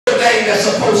thing that's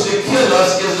supposed to kill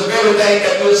us is the very thing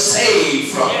that we're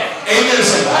saved from. Amen,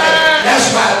 somebody. That's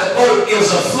why the boat is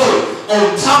afloat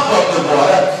on top of the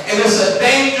water, and it's a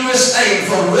dangerous thing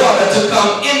for water to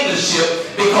come in the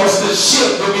ship, because the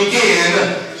ship will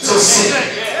begin to sink.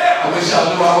 I wish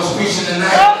y'all knew I was preaching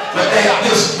tonight, but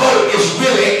this boat is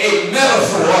really a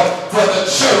metaphor for the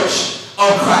church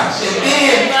of Christ. And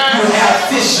then you have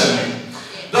fishermen,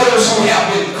 those who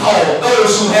have been called,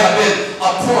 those who have been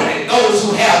appointed, those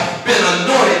who have been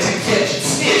anointed to catch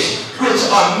fish, which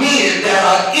are men that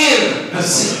are in the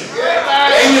sea.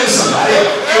 Amen, somebody.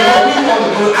 And what we want to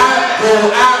do,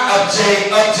 our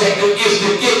objective is to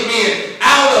get men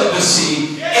out of the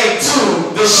sea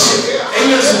into the ship.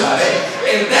 Amen, somebody.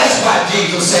 And that's why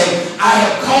Jesus said, I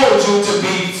have called you to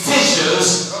be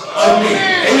fishers of men.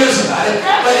 Amen, somebody.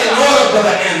 But in order,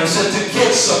 Brother Anderson, to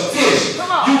catch some fish,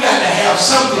 you got to have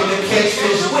something to catch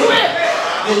fish with.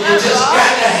 You just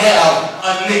got to have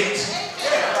a net.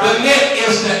 The net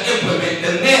is the implement.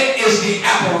 The net is the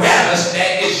apparatus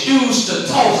that is used to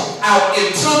toss out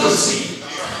into the sea.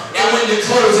 And when you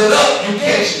close it up, you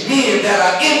catch men that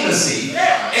are in the sea,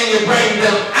 and you bring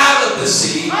them out of the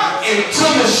sea into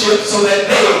the ship so that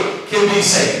they can be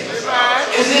saved.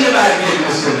 Is anybody getting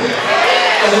this tonight?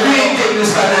 Because if we ain't getting this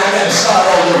by now, I got to start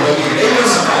all over again. Amen,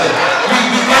 somebody.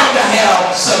 We got to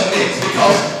have some nets,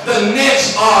 because the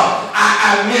nets are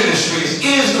our ministries.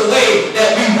 It is the way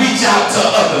that we reach out to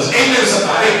others. Amen,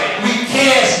 somebody. We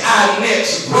cast our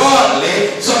nets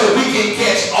broadly so that we can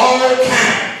catch all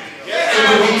kinds. And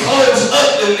when we close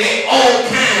up the net, all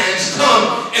kinds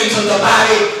come into the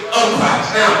body of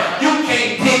Christ. Now, you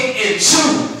can't pick and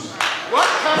choose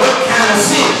what kind of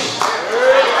fish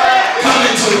come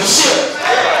into the ship.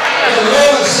 The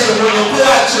Lord said, when you pull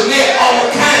out your net, all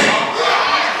kinds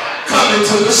come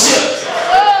into the ship.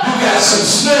 You got some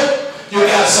snook, you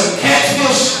got some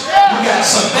catfish, you got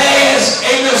some bass.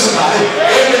 Amen, somebody.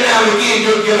 Every now and again,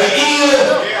 you'll get an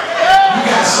eel. You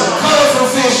got some colorful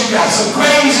fish, you got some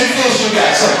crazy fish, you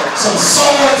got some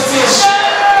swordfish.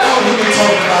 Don't hear me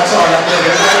talking about y'all out there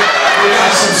tonight. You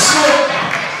got some snook.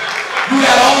 You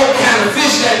got all kind of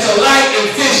fish that you like and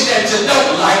fish that you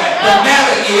don't like. The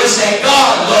matter is that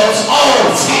God loves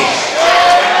all fish.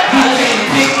 You can't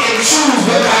pick and choose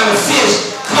what kind of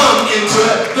fish come into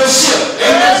the ship.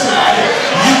 Amen, somebody.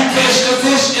 You catch the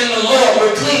fish and the Lord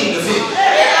will clean the fish.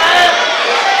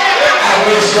 I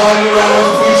wish y'all knew I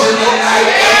was preaching tonight.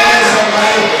 Amen,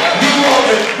 somebody.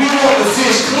 We want the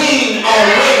fish clean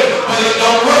already, but it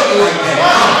don't work like that.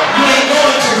 You ain't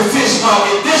going to the fish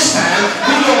market this time.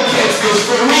 We don't catch fish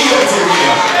for real, for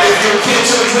real. If you catch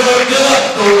a drug dealer,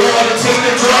 the Lord will take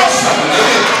the drugs from him.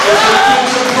 If you catch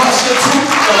a prostitute,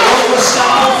 the Lord will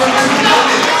stop him from doing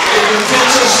it. If you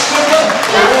catch a stripper,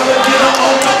 the Lord will get him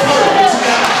on the pole. You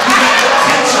got to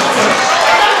catch him first.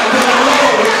 And then the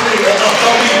Lord will clean it up.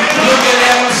 Don't be looking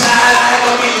at him side eye.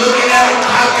 Don't be looking at him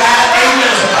cockeyed.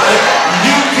 Amen, somebody.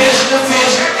 You catch the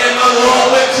fish and the Lord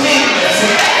will clean the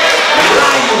fish.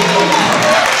 Lions don't come.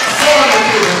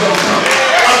 Fornicators don't come.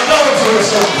 Adulterers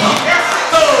don't come.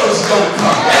 Thugs don't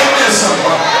come. Amen,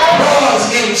 somebody. Broads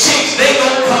and chicks, they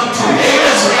don't come too.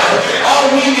 Amen, somebody.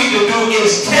 All we need to do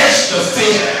is catch the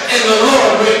fish and the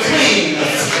Lord will clean the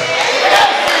fish.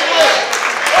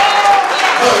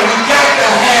 But we got to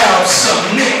have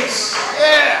some nets.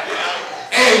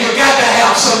 And you got to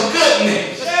have some good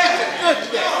nets.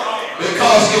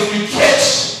 Because if you catch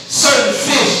certain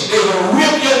fish, they will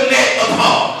rip your net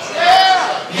apart.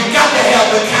 You got to have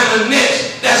the kind of net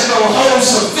that's going to hold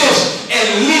some fish at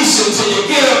least until you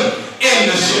get them in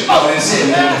the ship. Oh, that's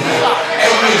it.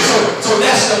 Amen. So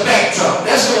that's the backdrop.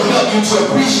 That's going to help you to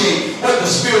appreciate what the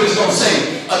Spirit is going to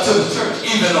say to the church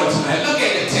even on tonight. Look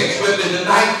at the text with me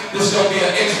tonight. This is going to be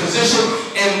an exposition.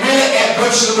 And really at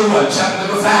verse number 1, chapter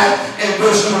number 5, and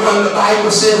verse number 1, the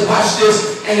Bible says, watch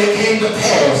this, and it came to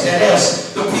pass that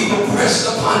as the people pressed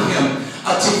upon him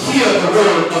to hear the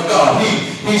word of God,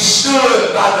 he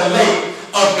stood by the lake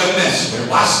of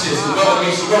Gennesaret. Watch this. The Lord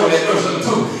means the road at verse number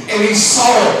 2. And he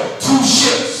saw two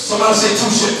ships. Somebody say two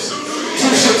ships.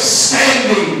 Two ships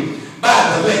standing by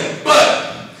the lake.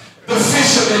 But the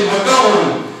fishermen were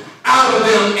gone out of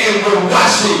them and were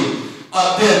washing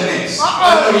their nets.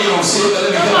 I know you don't see it, but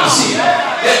let me help you see it.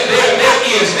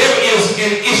 There is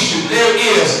an issue. There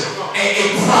is a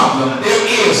problem. There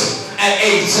is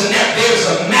there's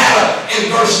a matter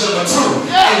in verse number 2.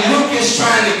 And Luke is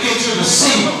trying to get you to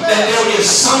see that there is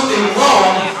something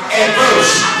wrong at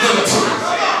verse number 2.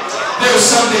 There's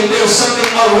something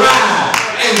awry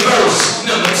in verse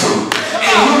number 2.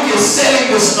 And Luke is setting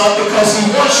this up because he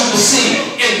wants you to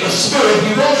see in the Spirit.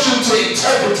 He wants you to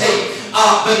interpret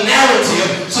the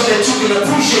narrative so that you can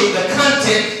appreciate the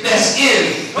content that's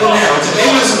in the narrative.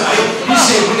 Amen, somebody. He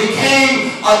said when he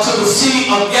came to the Sea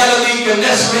of Galilee,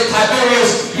 Gennesaret,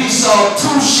 Tiberias, he saw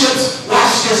two ships,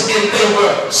 watch this, and they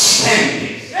were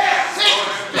standing.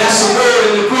 That's a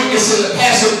word in the Greek, it's in the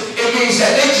passage. It means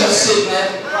that they just sitting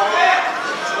there.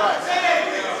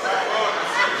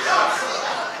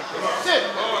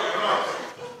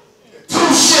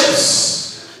 Two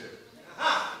ships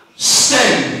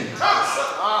standing.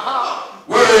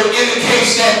 Word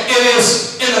indicates that it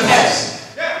is in the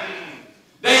past.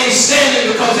 They ain't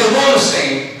standing because they want to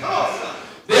stand.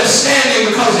 They're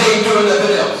standing because they ain't doing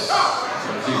nothing else.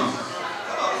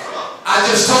 I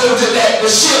just told you that the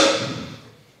ship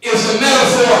is a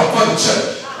metaphor for the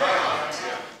church.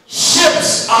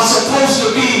 Ships are supposed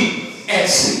to be at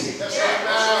sea.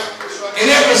 And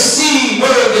every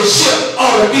seaworthy ship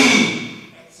ought to be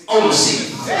on the sea.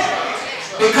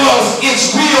 Because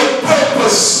its real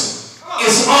purpose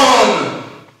is on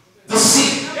the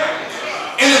sea.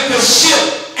 And if the ship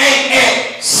ain't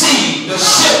at sea, the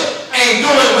ship ain't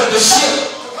doing what the ship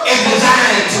is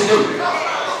designed to do.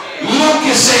 Luke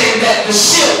is saying that the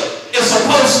ship is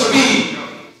supposed to be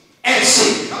at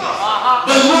sea.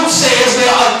 But Luke says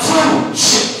there are two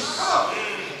ships.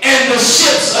 And the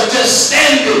ships are just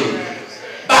standing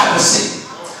by the sea.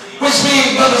 Which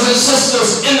means, brothers and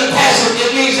sisters, in the passage,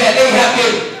 it means that they have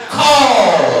been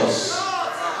caused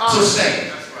to stand.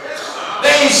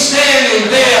 They ain't standing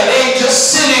there. They ain't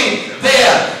just sitting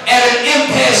there at an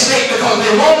impasse state because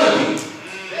they want to be.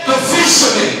 The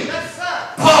fishermen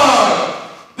parked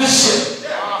the ship.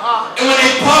 And when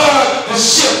they parked the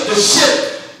ship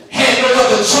had no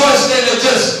other choice than to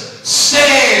just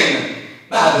stand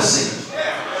by the sea.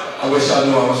 I wish I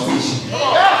knew I was preaching.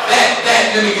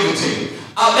 Let me give it to you.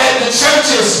 That the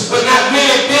churches were not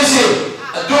really busy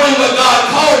doing what God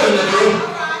called them to do.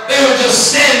 They were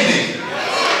just standing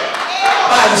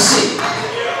by the sea.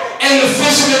 And the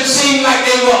fishermen seemed like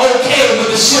they were okay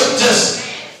with the ship just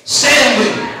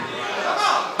standing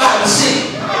by the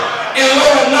sea. And the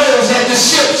Lord knows that the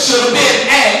ship should have been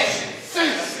at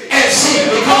sea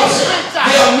because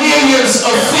there are millions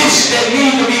of fish that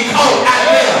need to be caught out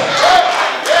there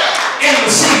in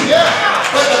the sea.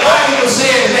 But the Bible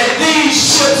says that these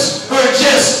ships were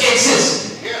just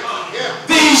existing.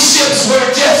 These ships were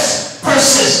just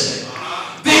persistent.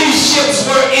 These ships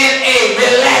were in a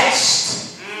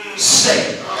relaxed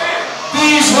state.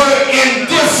 These were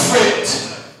indifferent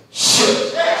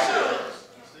ships.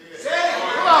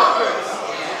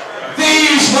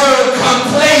 These were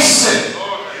complacent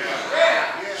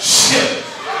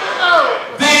ships.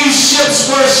 These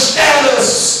ships were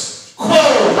status quo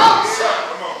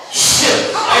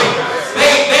ships.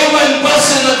 They weren't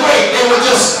busting the grape. They were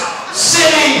just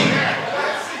sitting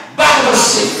by the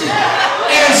sea.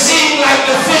 And it seemed like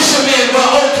the fishermen were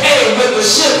okay with the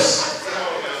ships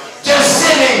just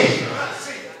sitting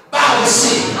by the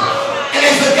sea. And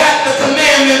they forgot the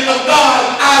commandment of God,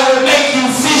 I will make you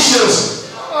fishers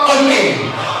of men.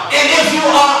 And if you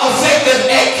are effective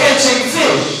at catching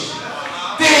fish,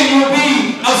 then you'll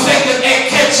be effective at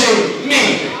catching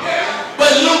men.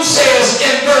 But Luke says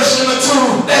in verse number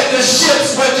 2 that the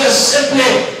ships were just simply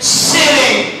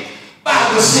sitting by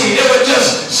the sea. They were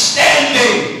just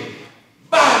standing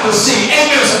by the sea.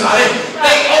 Amen, somebody.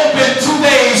 They open 2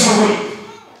 days a week.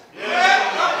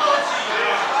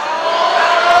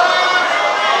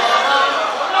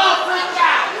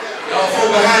 Y'all folk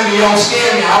behind me, y'all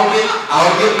scare me. I'll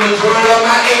get the majority of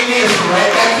my amens from right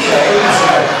back here. Amen,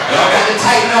 somebody. Y'all got to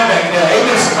tighten up back there.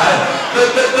 Amen, somebody.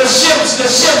 The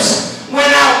ships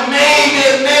went out maybe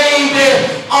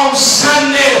on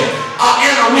Sunday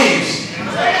and a week.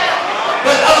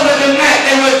 But other than that,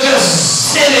 they were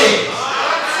just sitting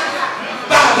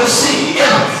by the sea.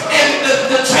 And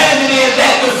the tragedy is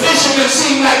that the fishermen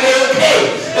seem like they're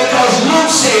okay. Because Luke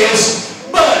says,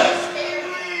 but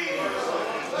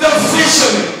the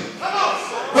fishermen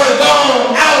were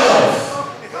gone out of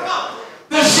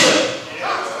the ship.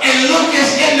 And Luke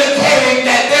is indicating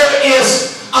that there is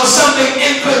something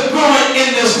incongruent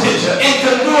in this picture,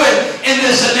 incongruent in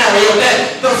this scenario,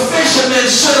 that the fishermen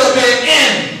should have been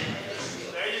in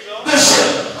the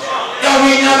ship. Y'all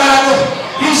reading your Bible?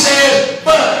 He said,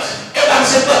 but, everybody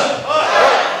said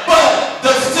but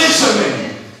the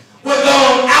fishermen were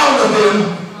gone out of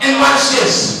them, and watch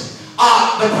this.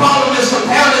 The problem is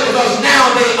compounded because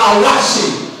now they are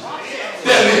washing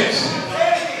their nets.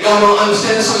 Y'all don't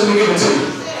understand this, so let me give it to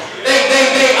you.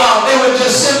 They were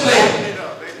just simply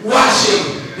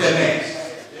washing their nets.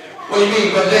 What do you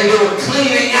mean? But then they were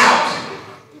cleaning out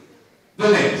the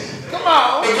net. Come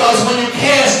on. Because when you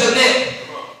cast the net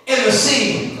in the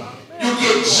sea, you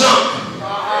get junk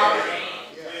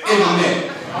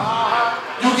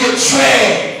get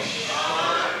trash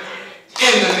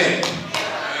in the net.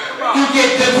 You get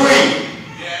debris.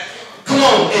 Come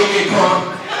on, A.K.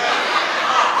 Carr.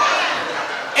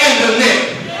 In the net.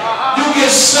 You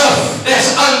get stuff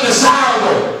that's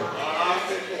undesirable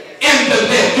in the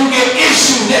net. You get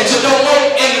issues that you don't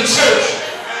want in the church.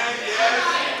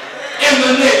 In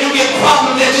the net. You get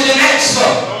problems that you didn't ask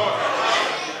for.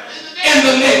 In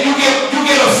the net. You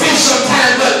get a fish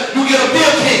sometimes, but you get a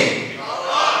bill king.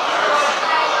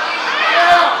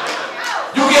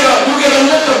 You get a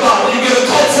liquor bottle. You get a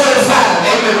Coke 45.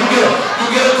 Amen. You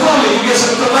get a cooler. You get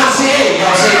some Cavassier.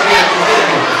 Y'all say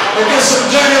you get some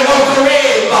Journey Walker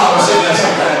Red bottles in there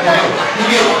sometimes.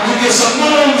 You get some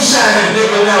moonshine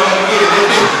every now and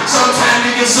again. Sometimes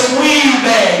you get some weed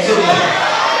bags in there.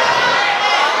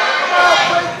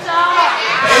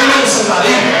 Amen,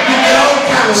 somebody. You get all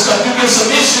kind of stuff. You get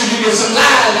some issues. You get some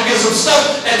lies. You get some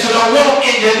stuff that you don't want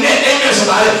in your net. Amen,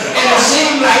 somebody. And it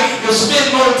seems like you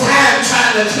spend more time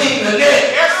trying to clean the net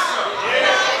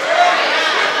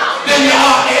than you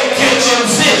are at catching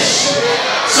fish.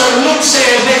 So Luke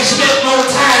says they spent more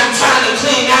time trying to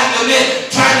clean out the net,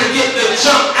 trying to get the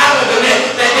junk out of the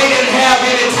net, that they didn't have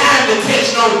any time to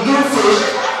catch no new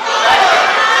fish.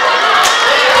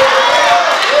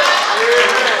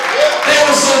 They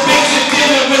were so busy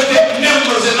dealing with the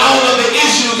members and all of the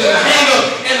issues and the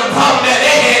hang-up and the problem that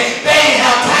they had, they didn't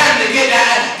have time to get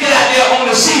out there on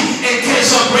the sea and catch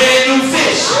some brand new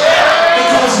fish.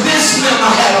 Because this member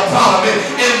had a problem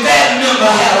and that member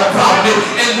had a problem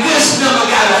and this member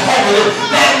got a habit,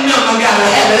 that member got a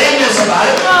habit. Amen,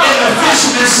 somebody. And the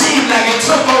fishermen seemed like it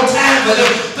took more time for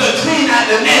them to clean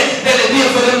out the net than it did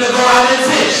for them to go out and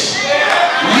fish.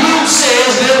 Luke says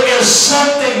there is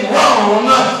something wrong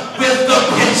with the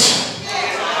picture.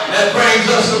 That brings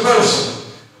us to verse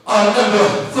number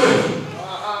 3.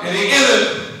 And he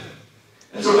entered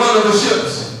into one of the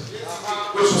ships,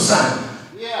 which was Simon.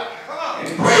 And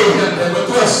he prayed him that would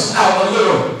thrust out a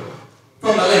little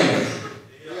from the land.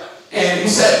 And he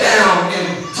sat down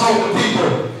and told the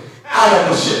people out of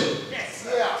the ship.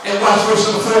 And watch verse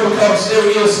number 4, because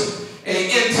there is an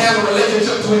internal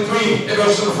relationship between 3 and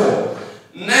verse number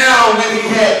 4. Now when he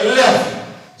had left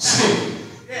speaking,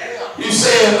 he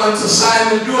said unto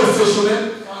Simon, you a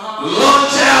fisherman,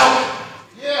 launch out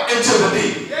into the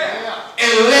deep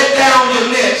and let down your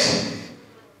nets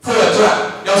for a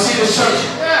drop. Y'all see this church?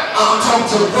 I'm talking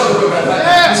to the brotherhood right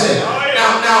now. He said,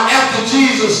 now after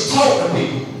Jesus taught the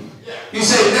people, he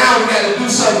said, now we got to do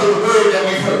something with the word that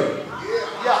we've heard.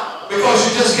 Because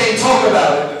you just can't talk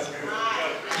about it.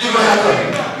 You're going to have to.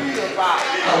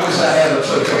 I wish I had a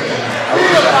church up there. I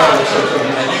wish I had a church up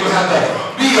there. You're going to have to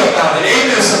be about it.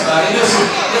 Amen, somebody. Listen,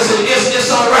 it's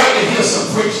all right to hear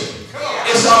some preaching.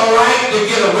 It's all right to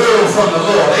get a word from the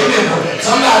Lord. Amen.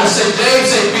 Somebody said, James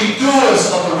said, be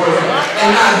doers of the word and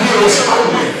not hearers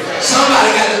only. Somebody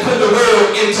got to put the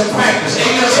word into practice.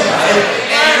 Amen, somebody.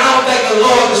 And I don't think the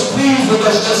Lord is pleased with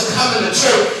us just coming to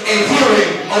church and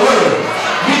hearing a word.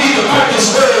 We need to put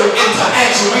this word into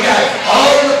action. We got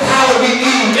all the power we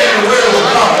need in the word of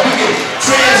God. We can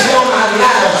transform our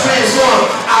lives, transform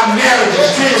our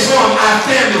marriages, transform our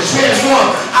families, transform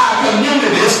our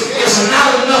communities. It's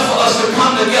not enough for us to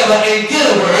come together and get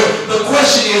a word. The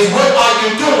question is, what are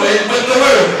you doing with the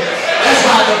word? That's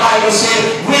why the Bible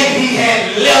said, when he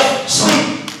had left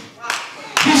sleep,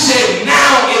 he said,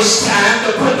 now it's time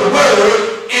to put the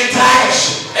word into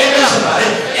action. Amen, somebody.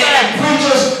 And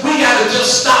preachers, we got to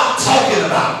just stop talking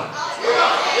about it.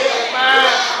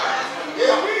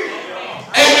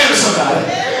 Amen, somebody.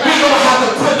 We're going to have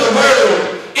to put the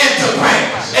word into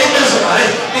practice. Amen, somebody.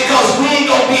 Because we ain't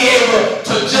going to be able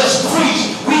to just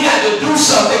preach. We got to do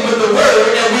something with the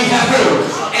word that we have heard.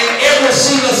 And every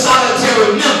single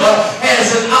solitary member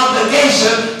has an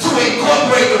obligation to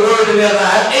incorporate the word in their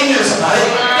life. Amen, somebody.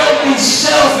 Don't be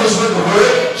selfish with the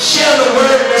word. Share the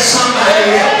word with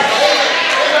somebody else.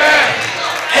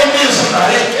 Amen,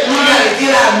 somebody. We got to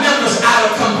get our members out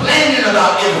of complaining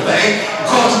about everything.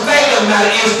 Because the fact of the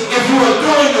matter is, if you are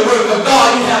doing the work of God,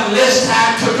 you have less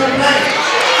time to complain.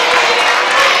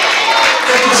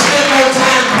 If you spend more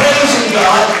time praising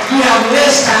God, you have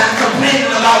less time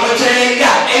complaining about what you ain't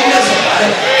got. Amen,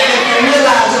 somebody. And if you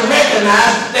realize and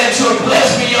recognize that you're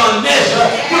blessed beyond measure,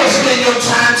 you'll spend your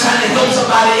time trying to help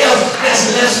somebody else that's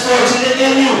less fortunate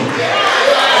than you.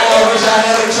 Oh, wish I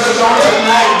had a church on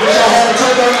tonight. Wish I had a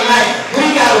church on tonight.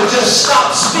 We got to just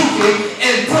stop speaking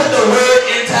and put the word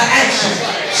into action.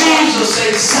 Jesus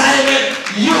said, Simon,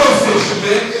 you're a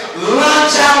fisherman.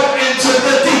 Launch out into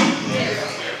the deep.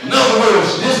 In other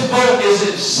words, this boat is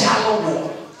in shallow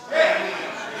water.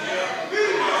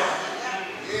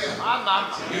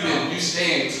 You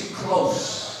staying too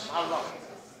close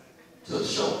to the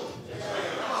shore.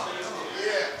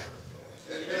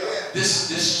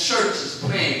 This church is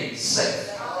playing safe.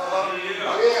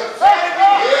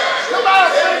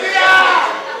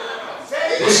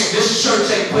 This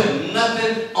church ain't putting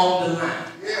nothing on the line.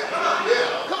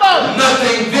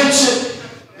 Nothing ventured,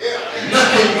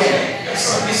 nothing gained.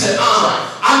 He said,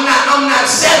 I'm not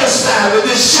satisfied with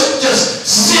this ship just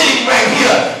sitting right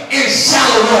here in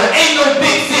shallow water. Ain't no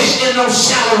big fish in no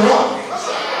shallow water.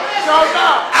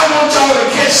 I want y'all to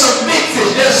catch some big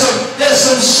fish. There's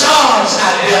some sharks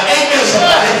out there. Amen,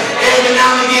 somebody. Every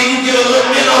now and again you get a little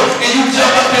minnow and you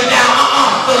jump up and down.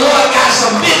 The Lord got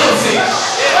some bigger fish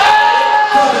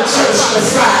for the church to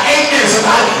fry. Amen,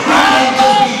 somebody. We can't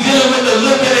just be dealing with the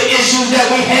little bit of issues that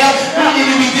we have. We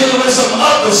need to be dealing with some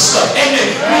other stuff.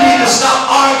 Amen. We need to stop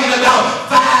arguing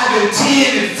about $5 and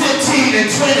 $10 and $15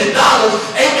 and $20.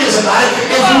 Amen, somebody.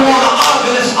 If you want to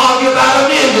argue, let's argue about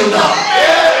 $1 million.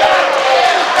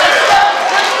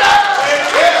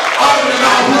 Arguing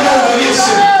about who over this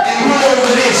and who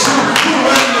over this, who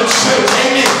runs the church.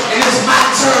 Amen. And it's my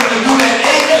turn to do that.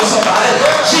 Amen, somebody.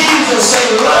 Jesus said,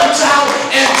 launch out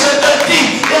into the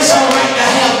deep. It's all right to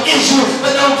have issues,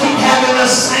 but don't keep having the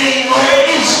same old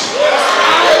issue.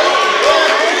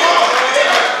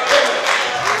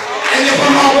 And if we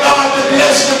want God to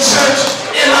bless the church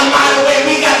in a mighty way,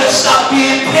 we got to stop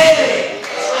being petty.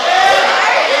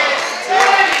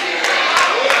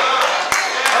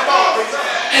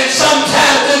 And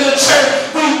sometimes in the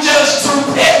church, we just too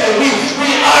petty. We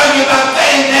argue about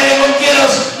things that ain't going to get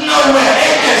us nowhere.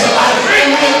 Amen, somebody.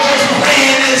 And we're just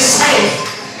playing it safe.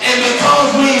 And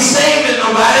because we ain't saving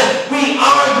nobody, we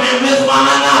arguing with one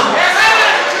another.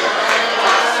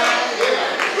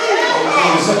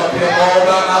 Some up here all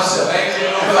by myself.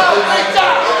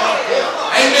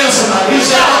 Amen, somebody. He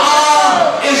said,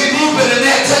 it's deeper than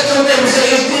that. Touch your neighbor and say,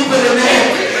 it's deeper than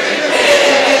that.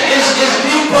 It's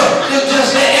deeper than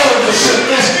just the eldership.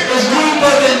 It's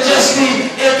deeper than just the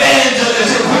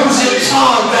evangelist. Who's in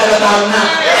charge right about now?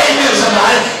 Amen,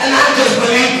 somebody. And I just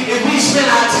believe if we spend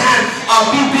our time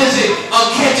be busy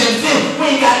catching fish,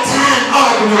 we ain't got time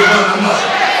arguing with one another.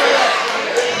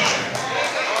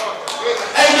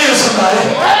 Amen, somebody.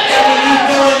 And when you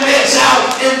doing nets out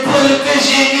and pulling fish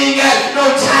in, you ain't got no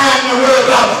time to worry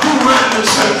about who runs the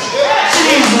church.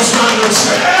 Jesus runs the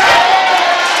church.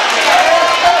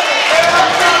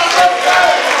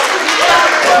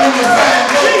 When you find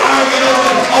people arguing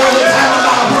all the time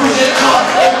about who's in charge,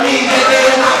 it means that they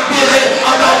are not busy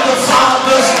about the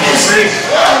Father's business.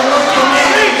 The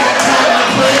man ain't got time to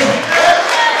play.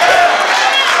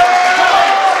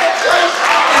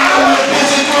 And when we're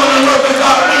busy doing the work of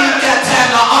God, we ain't got time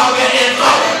to argue and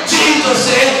fight. Jesus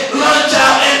said, launch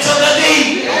out into the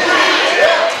deep.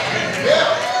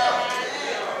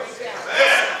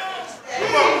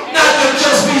 Not to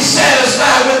just be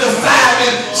satisfied with the 5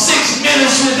 and 6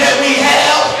 ministries that we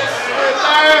have.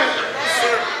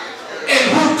 And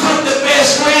who cooked the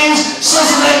best greens?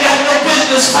 Sisters ain't got no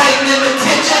business fighting in the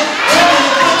kitchen. Too many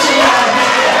butcher out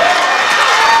there.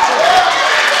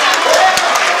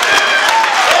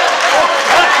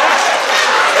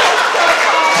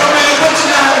 Too many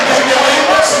butcher out there. Ain't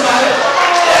what somebody?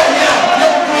 Yeah,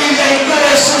 your greens ain't good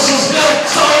as sisters good.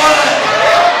 So what?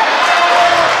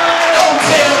 Don't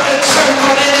tell the church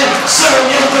when they didn't serve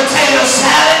your potato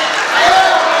salad.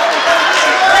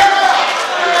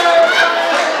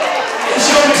 It's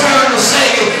your turn to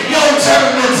sing it. Your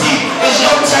turn to teach. It's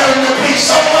your turn to preach.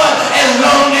 So what? As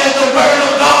long as the word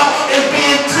of God is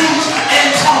being preached and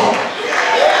taught.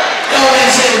 Y'all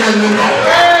ain't saying nothing to that.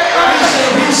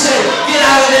 He said, get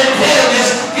out of that pettiness.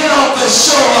 Get off the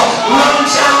shore.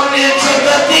 Launch out into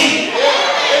the deep.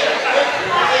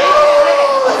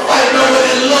 Fighting over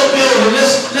that little building.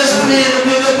 Let's plan to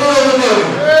build a bigger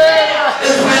building.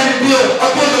 Let's plan to build a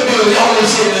bigger building. Y'all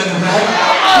ain't saying nothing to that.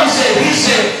 He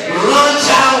said, launch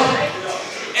out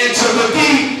into the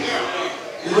deep.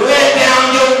 Lay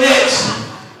down your nets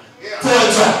for a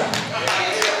drop.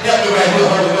 Help me right here,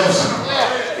 Holy Ghost.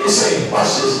 He said,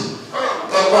 watch this.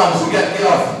 Otherwise, we got to get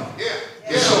off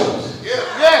the shoulders.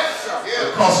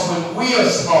 Because when we are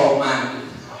small-minded,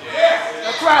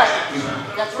 that's right.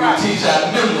 That's right. We teach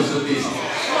our members of this.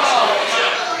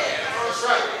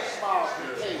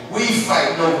 We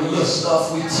fight over little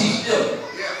stuff. We teach them.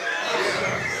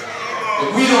 If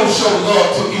we don't show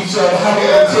love to each other, how we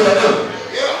going to tell them?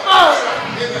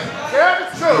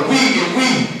 If we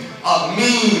are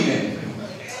mean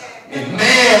and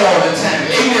mad all the time,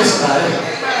 amen, somebody,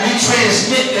 we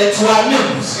transmit that to our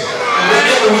members. And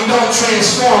whenever we don't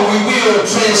transform, we will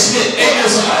transmit. Amen,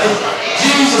 somebody.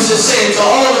 Jesus is saying to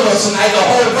all of us tonight, the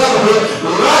whole brotherhood,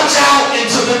 launch out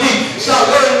into the deep. Stop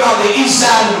worrying about the the east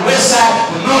side and the west side,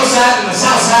 the north side and the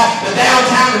south side, the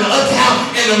downtown and the uptown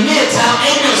and the midtown.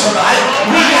 Amen, somebody.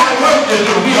 We got work to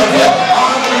do. We are here. I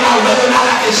don't know whether or not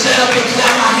I can stand up and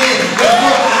clap my hands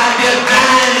before I get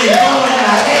dying and going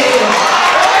to hell.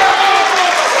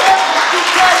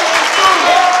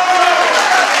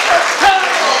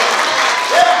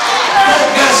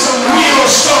 Got some real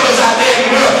struggles out there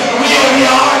in the world. We are here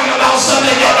arguing about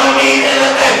something that don't mean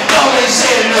anything. Y'all ain't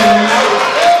saying nothing. No.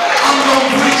 I'm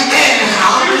going to preach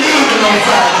anyhow. I'm leaving on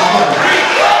Friday morning.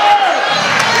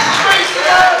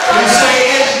 You say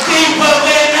it's deeper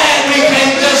than that. We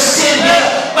can't just sit here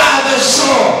by the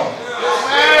shore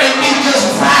and be just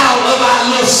proud of our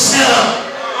little setup.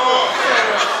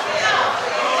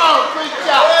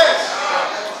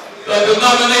 The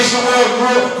denominational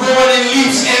world growing in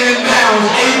leaps and in bounds.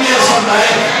 Amen,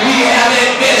 somebody. We have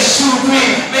at best 2, 3,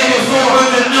 maybe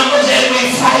 400 numbers, and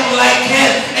we fight like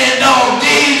cats and dogs.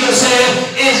 Jesus said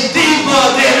it's deeper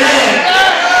than that.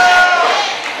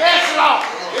 Yes, Lord.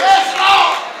 Yes,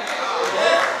 Lord.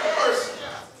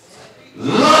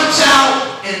 Launch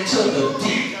out into the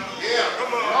deep.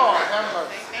 Lord, have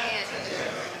mercy.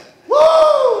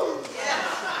 Woo!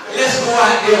 Let's go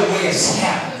out there where it's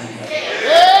happening.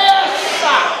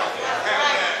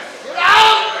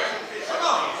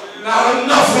 Not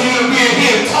enough for you to be in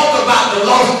here and talk about the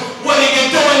lost. What are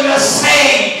you doing to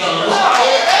save the lost?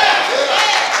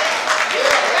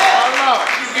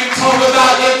 You can talk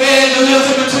about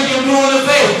evangelism until you're blue in the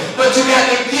face, but you got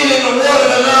to get in the water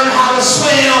to learn how to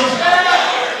swim.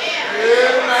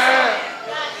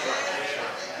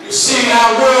 You see,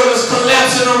 our world is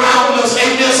collapsing around us.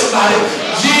 Amen, somebody.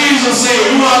 Jesus said,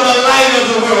 you are the light of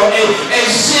the world. A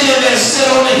city that sit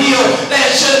on the hill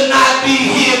that should not be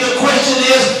hid. The question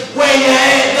is, where you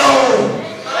at though?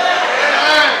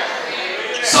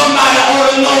 Somebody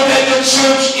ought to know that the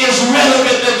church is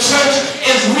relevant. The church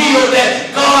is real.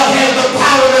 That God has the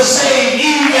power to save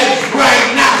even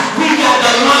right now. We got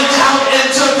to launch out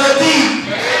into the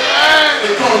deep.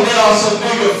 Because there are some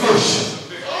bigger fish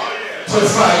to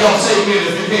fry. Y'all say amen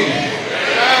if you can.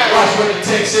 Watch what the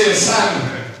text says.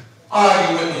 Simon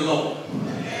argued with the Lord.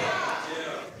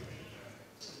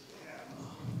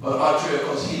 But Archer,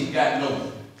 because he ain't got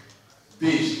no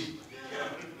vision.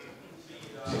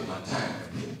 Take my time.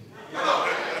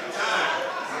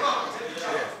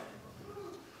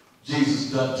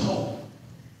 Jesus done told him.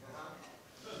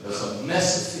 There's a mess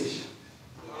of fish.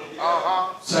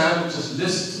 Simon, just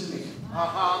listen to me.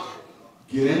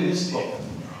 Get in this boat.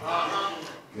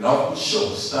 Get off the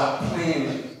shore. Stop playing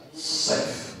it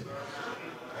safe.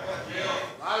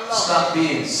 Stop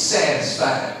being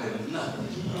satisfied with nothing.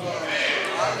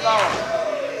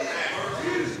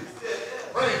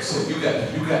 So you got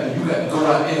to go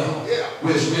out there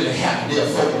where it's really happening. There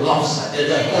are folk lost out there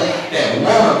that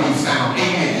want to be found.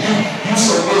 Amen. You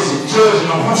so busy judging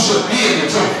on who should be in the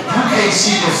church. You can't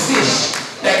see the fish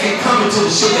that can come into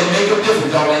the ship and make a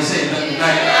difference. Y'all ain't saying nothing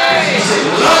tonight. He said,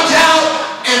 launch out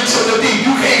into the deep.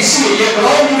 You can't see it yet, but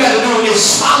all you got to do is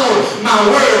follow my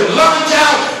word. Launch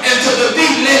out into the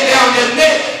deep. Let down your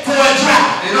net for a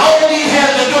drop. And all he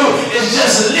has to do is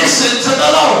just listen to the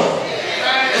Lord.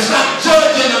 It's not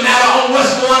judging no matter on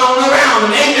what's going on around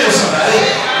him. Amen, somebody.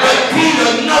 But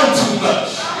Peter knows too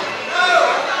much.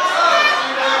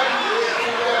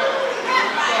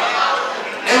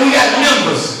 And we got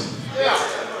members.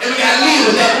 And we got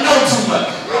leaders that know too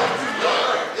much.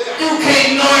 You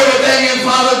can't know everything and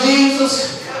follow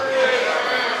Jesus.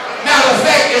 Matter of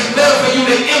fact, it's better for you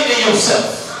to empty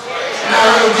yourself. And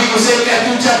I heard Jesus say in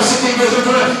Matthew chapter 16, verse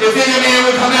 20, if any man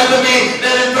will come after me,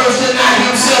 let him first deny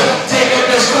himself, take up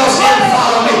his cross and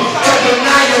follow me. To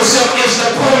deny yourself is to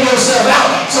pour yourself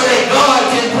out so that God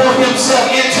can pour himself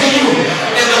into you.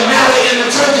 And the matter in the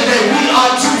church is that we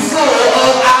are too full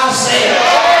of ourselves.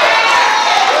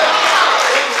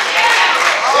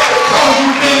 Because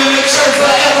you've been in the church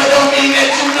forever don't mean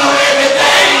that you know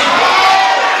everything.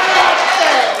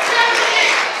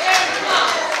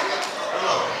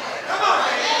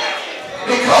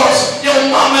 Because your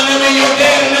mama and your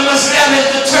dad and them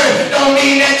established the church don't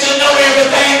mean that you know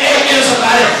everything. Amen,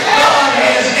 somebody. God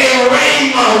has a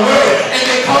rhema word, and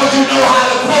because you know how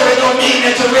to quote it don't mean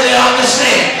that you really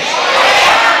understand.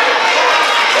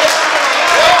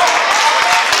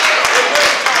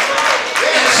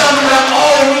 And sometimes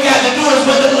all we got to do is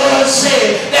what the Lord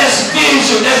said. That's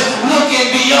vision. That's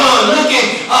looking beyond,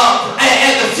 looking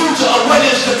at the future of what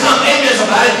is to come. Amen,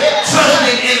 somebody.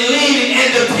 Trusting and leaning and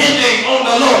depending on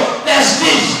the Lord. That's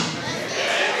vision.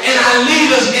 And our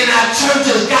leaders in our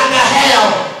churches got to have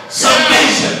some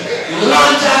vision.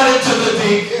 Launch out into the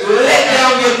deep. Let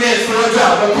down your net for a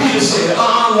drop. But Peter said,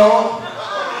 Lord.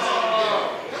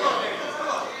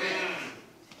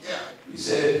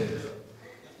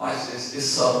 this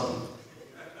Southern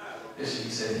bishop, he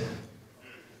said,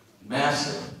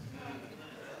 Master,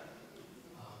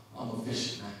 I'm a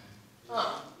fisherman.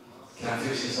 Can I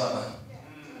fix this up?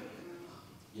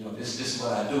 You know, this is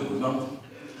what I do, remember?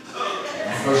 When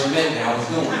I first met me, I was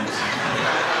doing this.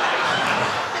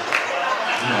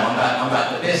 You know, I'm about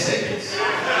the best at this.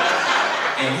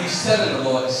 And he's telling the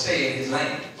Lord to stay in his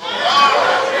lane.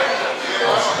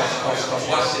 Because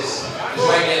watch this. It's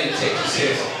right there in the text. He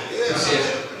says,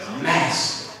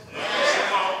 Master.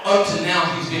 Up to now,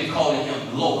 he's been calling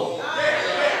him Lord.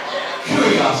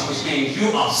 Kurios, which means you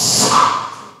are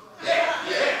sovereign.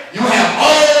 You have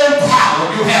all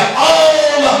power. You have all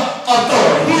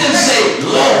authority. He didn't say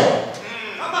Lord.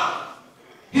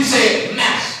 He said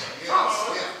Master.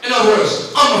 In other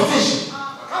words, I'm a fisherman.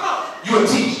 You're a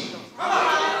teacher.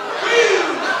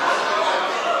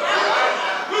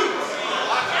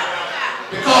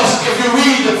 Because if you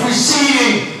read the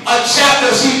preceding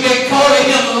chapters, he's been calling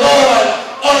him Lord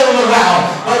all around.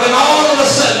 But then all of a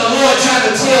sudden, the Lord trying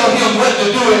to tell him what to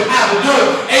do and how to do it.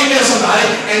 Amen, somebody.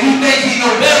 And he thinks he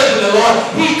know better than the Lord.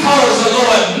 He calls the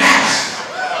Lord Master.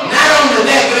 Not only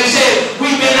that, but he said,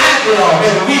 we've been out there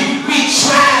already. We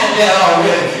tried that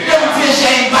already. Them fish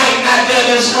ain't biting out there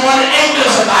this morning. Amen,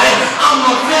 somebody. I'm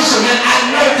a fisherman. I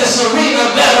know this arena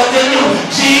better than you.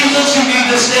 Jesus, you need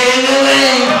to stay in the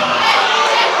lane.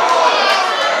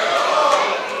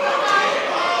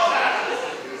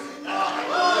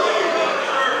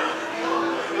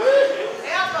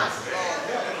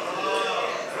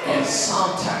 And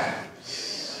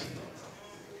sometimes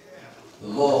the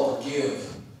Lord will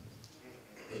give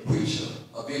the preacher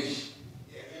a vision.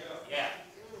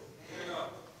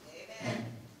 And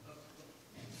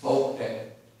folk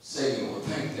that say or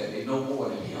think that they know more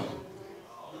than him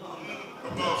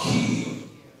kill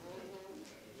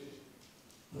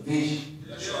the vision.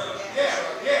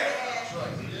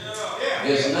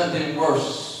 There's nothing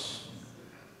worse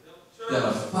than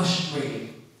a frustrated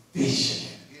vision.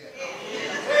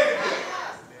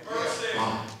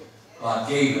 God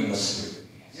gave him the Spirit.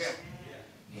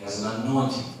 He has an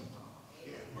anointing.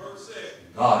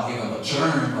 God gave him a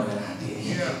germ of an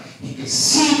idea. He can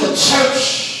see the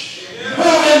church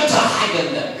moving to higher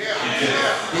levels.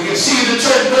 He can see the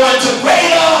church going to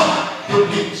greater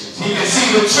dimensions. He can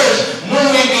see the church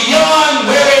moving beyond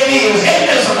where it is.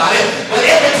 Amen, somebody. But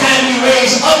every time he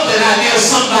raise up an idea,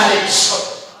 somebody chokes.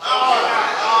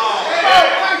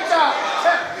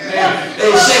 They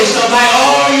say something like,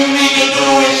 all you need to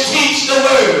do is teach the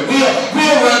word.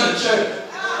 We'll run the church.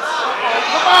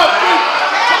 Come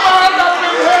on, up in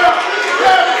here.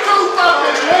 Tell the truth up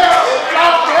in here.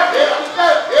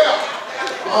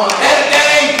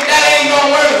 That ain't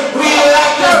gonna work. We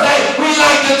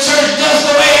like the church just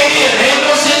the way it is. Ain't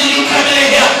no sense in you coming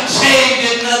in here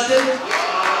changing nothing.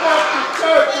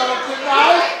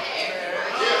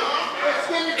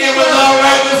 It was all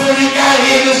right before you got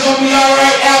here. It's gonna be all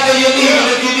right after you leave. And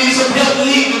if you need some help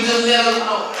leaving, just let us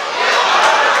know.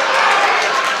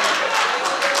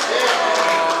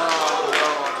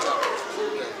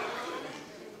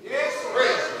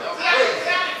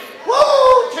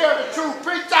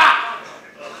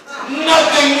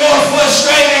 Nothing more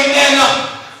frustrating than a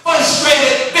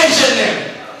frustrated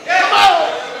visionary.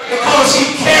 Because he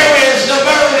carries the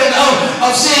burden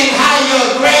of seeing how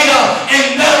you're greater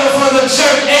and better for the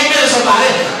church. Amen,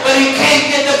 somebody. But he can't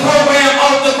get the program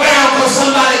off the ground because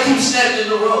somebody keeps snatching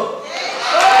the rope.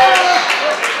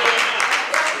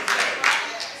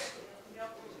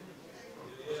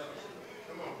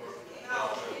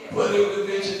 Putting the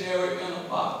visionary in a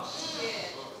box.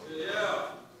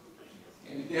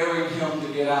 And daring him to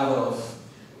get out of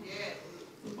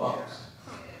the box.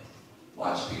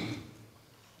 Watch me.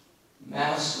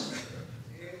 Master,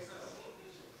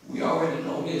 we already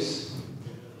know this.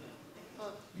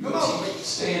 You're teaching,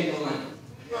 stay in your lane.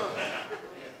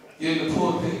 Get in the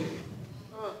pulpit.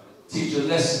 Teach a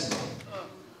lesson.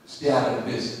 Stay out of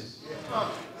the business.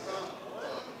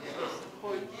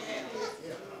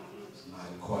 It's not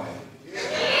quiet.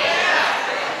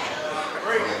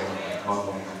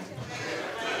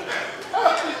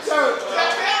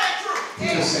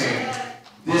 Peter saying,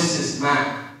 this is my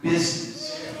business.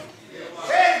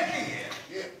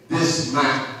 This is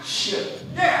my ship.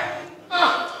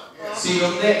 See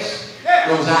them next?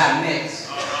 Those are next.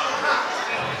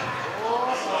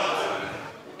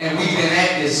 And we've been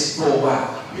at this for a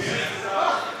while.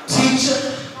 Teacher,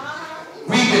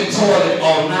 we've been toiling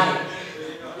all night.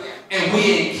 And we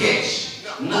ain't catch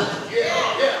nothing.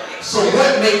 So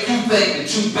what make you think that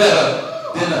you better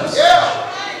than us?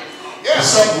 Is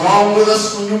something wrong with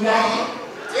us when you got here?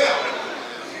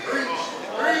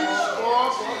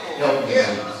 Help me,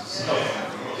 Jesus. Help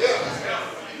me.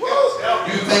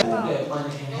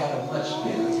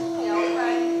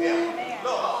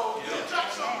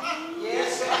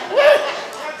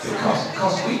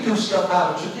 stuff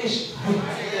out of tradition.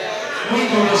 We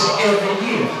do this every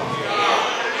year.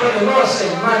 But the Lord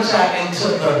said, branch out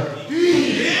into the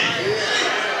deep.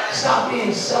 Stop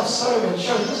being self-serving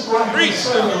church. Let's go out and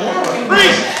serve the Lord.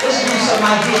 Let's do something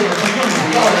out here in the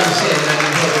community. Y'all ain't saying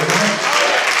nothing here, man.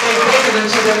 They break it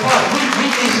into their part. We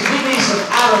need some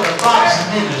out-of-the-box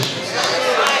ministry.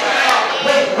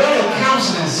 Where the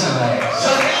counseling center at?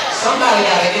 Somebody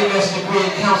got an MS degree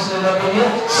in counseling up in here.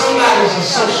 Somebody's a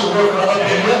social worker up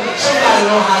in here. Somebody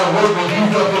know how to work with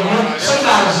youth up in here.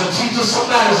 Somebody's a teacher.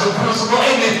 Somebody's a principal.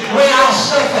 Amen. Where our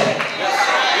stuff at?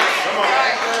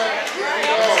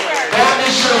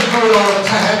 Baptist church do it all the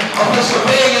time.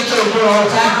 Episcopalian church do it all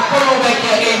the time. Come on back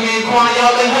here, amen, choir.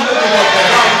 Y'all ain't helping me back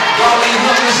there. Y'all ain't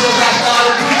helping me since I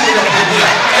started preaching up in here.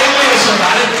 Amen,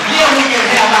 somebody. Yeah, we can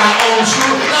have our own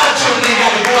school. Our children ain't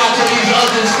got to go out to these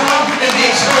other schools and be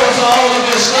exposed to all of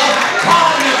this stuff.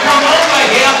 Call me to come over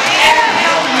here and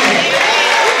help me.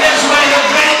 Let's write a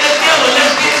grant together.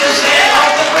 Let's get this thing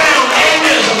off the ground.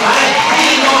 Amen, somebody.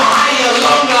 We ain't gonna hire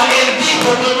longer and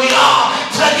deeper when we are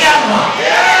together.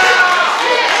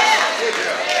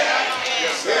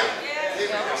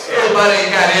 Everybody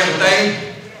ain't got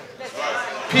everything.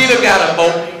 Peter got a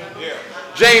boat.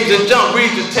 James and John,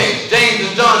 read the text. James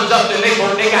and John jumped in their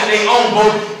boat. They got their own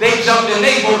boat. They jumped in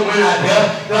their boat, went out there.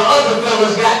 The other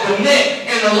fellas got the net,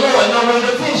 and the Lord know where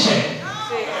to fish at.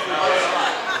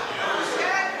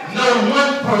 No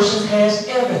one person has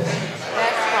everything.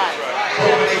 But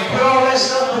when they put all that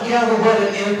stuff together, what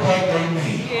an impact they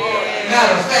made.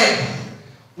 Matter of fact,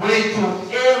 when they threw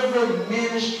every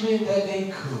ministry that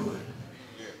they could,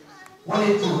 when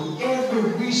they threw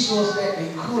every resource that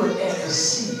they could at the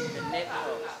sea,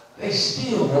 they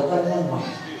still were on their way.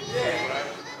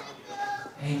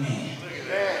 Amen.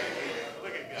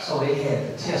 So they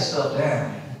had to tear stuff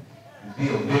down and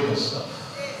build bigger stuff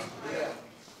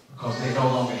because they no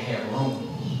longer had room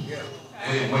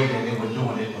with the way that they were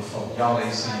doing it before. Y'all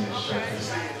ain't seen this church.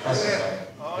 That's all right.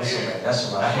 That's all right. That's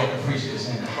all right. I had to preach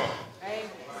this in there.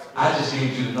 I just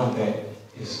need you to know that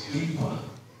it's deeper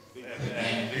than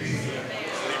that.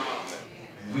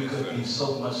 We could be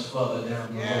so much further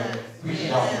down the road. We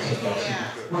should all take our seat.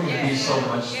 We could be so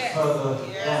much further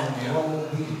down the road.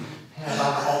 We have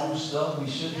our own stuff. We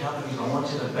shouldn't have to be going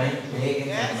to the bank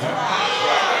begging for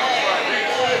money.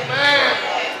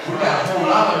 We got a whole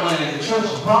lot of money in the church.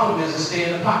 The problem is to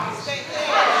stay in the pockets.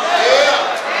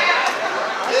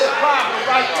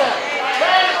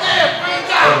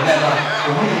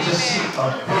 But we can just see a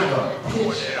bigger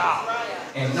picture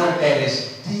and know that it's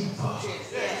deeper.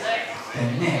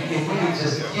 And then if we can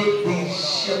just get these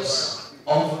ships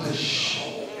off the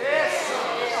shore,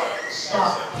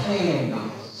 stop playing the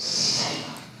safe.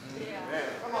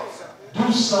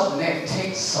 Do something that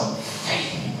takes some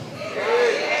faith.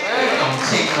 It don't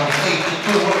take no faith to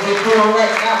do what we're doing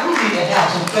right now. We need to have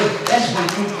some faith. That's when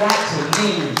you got to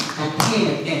lean,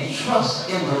 depend, and trust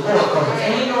in the Lord. Because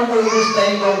there ain't no way this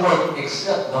thing gonna work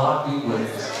except God be with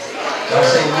us. Y'all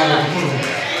say, man, again,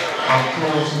 I'm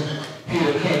closing.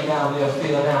 Peter came down there,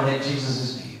 fell down at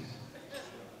Jesus' feet.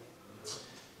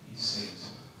 He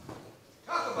says,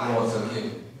 Lord, forgive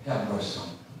me. Have mercy on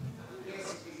me. He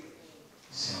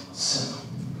said, I'm a sinner.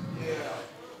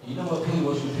 You know what Peter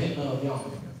was repenting of,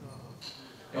 y'all?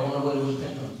 Y'all know what he was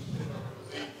repenting of?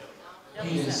 He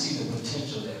didn't see the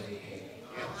potential that they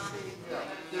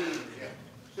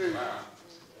had.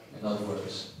 In other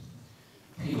words,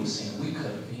 Peter was saying, we could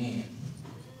have been.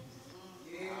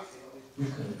 We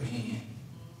could have been.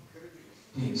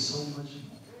 Did so much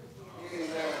more.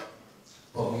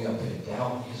 But we up here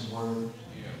doubting his word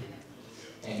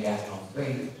and got no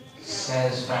faith,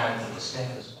 satisfied with the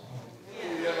status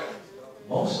quo.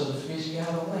 Most of the fish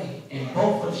got away, and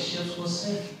both of the ships were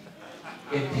sinking.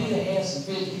 If Peter had some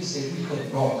fish, he said we could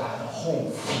have brought out the whole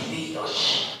fleet of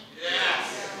ships.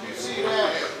 You see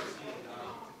that?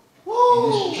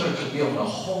 And this church would be on a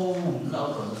whole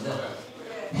nother level.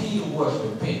 Peter was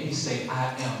repenting. He said,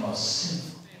 I am a sinner.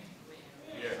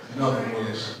 In other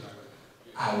words,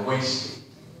 I wasted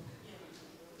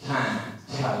time,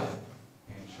 talent,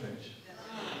 and treasure.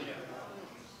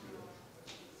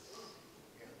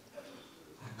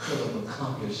 I could have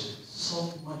accomplished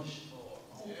so much more.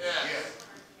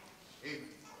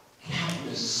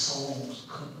 Countless souls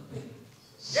could have been.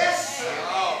 Yes, sir.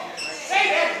 Say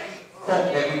that. Folk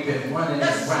that we've been running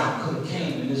around could have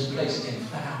came in this place and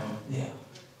found them.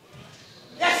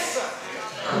 Yes, sir.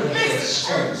 Could have had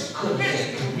schools, could have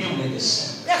had community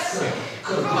centers. Yes, sir.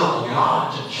 Could have built a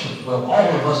larger church where all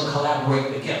of us collaborate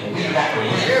together. We got to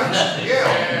rent nothing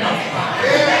from nobody.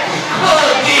 We could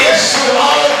have did so.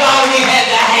 All God we had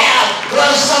to have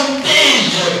was some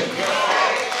vision.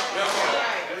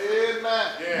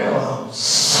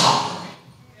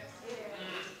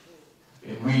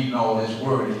 reading all this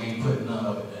word and ain't putting none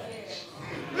of it down.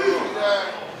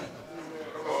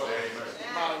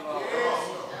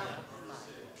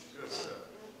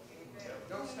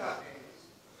 Don't stop.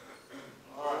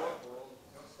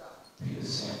 Peter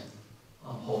said,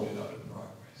 I'm holding up the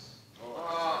progress.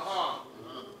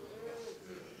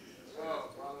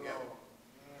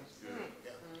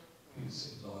 Peter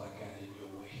said, Lord, I got in your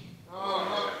way.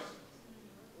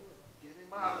 Get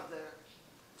him out of there.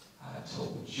 I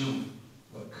told you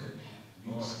what couldn't happen.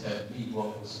 You told me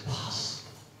what was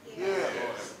possible. Yeah.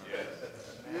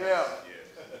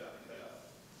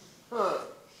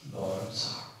 Lord, I'm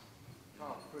sorry.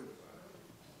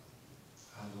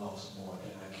 I lost more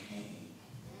than I gained.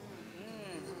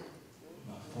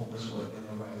 My focus wasn't in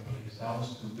the right place. I was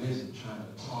too busy trying to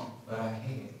talk, but I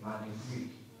had my degree.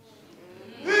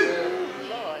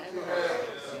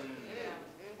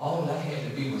 All I had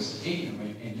to be was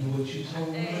ignorant and do what you told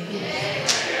me to do.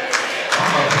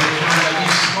 I'm up here trying to be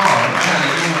smart. I'm trying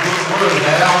to do good words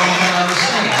that I don't even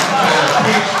understand. I'm trying to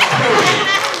preach period.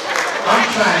 I'm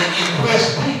trying to impress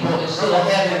people instead of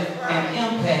having an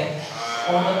impact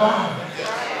on the body.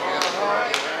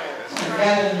 And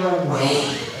that in your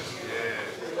way.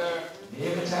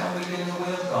 Every time we get in the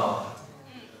way of God,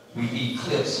 we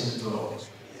eclipse His glory.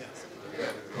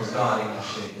 Because God ain't going to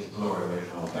share His glory right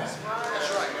now. That's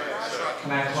right.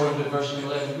 Can I close with verse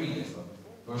 11? Read it from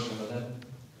verse 11.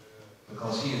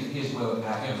 Because here's where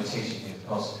our invitation is.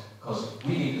 Because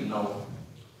we need to know,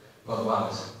 Brother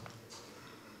Wallace,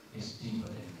 it's deeper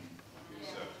than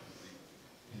that.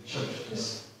 And church,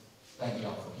 just thank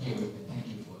y'all for hearing and thank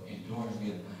you for enduring me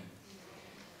tonight.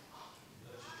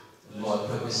 The Lord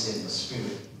put this in the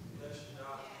spirit.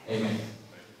 Amen.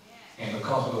 And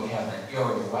because we'll have an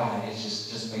area wide, it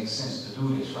just makes sense to do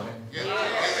this, right?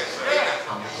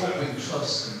 I'm hoping,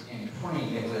 trusting, and praying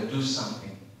that we'll do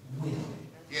something with it.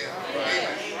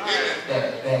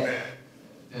 That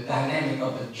the dynamic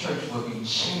of the church will be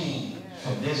changed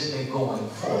from this day going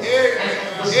forward.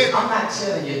 And listen, I'm not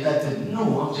telling you nothing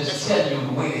new. I'm just telling you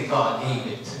the way that God gave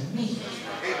it to me.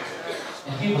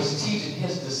 And He was teaching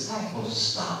His disciples,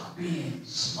 stop being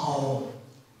small-minded.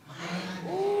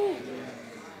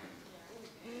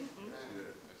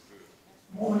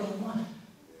 More than one.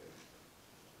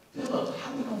 Philip,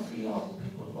 how are we going to feed all the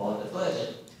people? Lord, the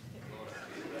budget.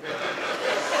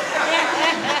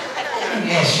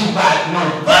 Yes, you got no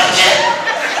budget.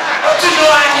 Don't you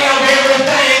know I have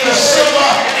everything, the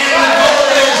silver and the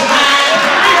gold is mine,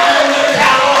 on the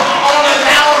cattle, on the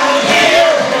mountain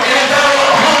hill, and if I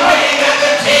were hungry, ain't got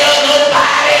to tell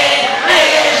nobody.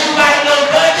 Yes, you got no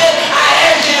budget. I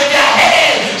asked you if you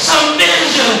had some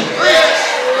vision.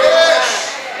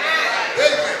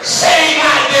 Stay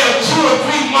out there 2 or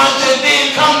 3 months and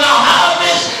then come to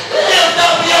harvest. Lift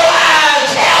up your eyes,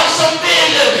 have some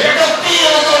vision. The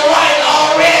fields are white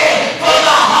already for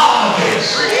the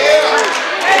harvest.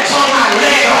 They told my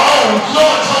later on,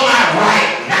 Lord told my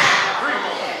right now.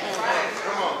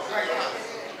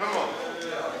 Come on.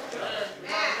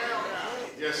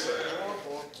 Yes, sir.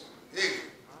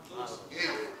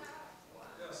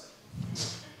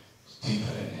 It's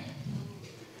deeper than that.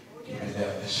 Give me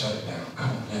that, let's shut it down. Come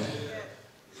on, let it.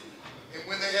 And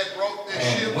when they had brought their And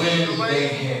ships when to the they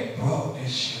land, had brought their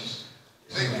ships,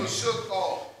 they forsook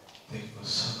all they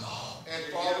forsook all and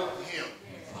followed Him.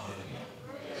 and followed Him.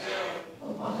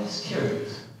 Oh, wow, that's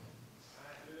curious.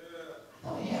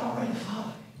 Oh, he had already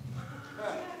followed Him.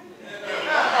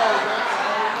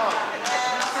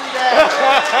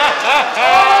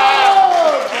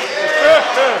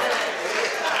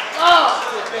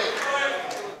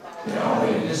 They're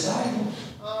already disciples.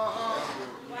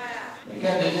 They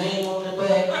got the name on the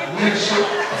back. Leadership,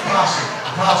 apostle.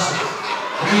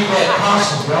 Read that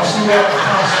apostle. Y'all see that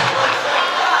apostle?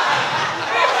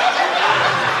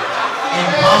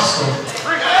 Imposter.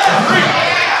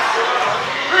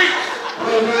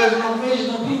 Where there is no vision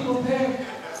of people there,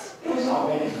 it was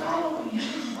already following Him.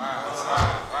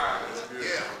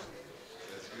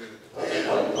 They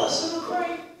wasn't busting the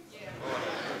break.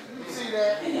 You see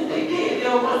that? And if they did,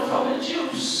 they'll run from the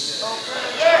juice.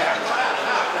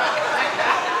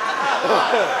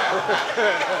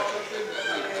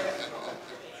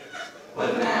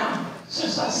 But now,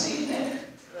 since I see that,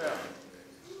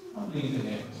 I'm leaving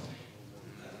everything.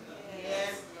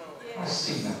 I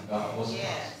see now God was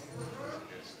possible.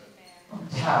 I'm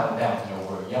tired of doubting your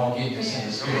word. Y'all get this in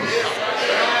the spirit.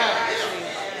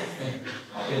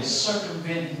 I've been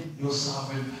circumventing your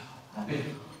sovereign power. I've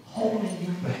been holding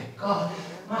you back. God,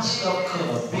 my stuff could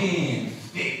have been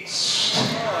fixed.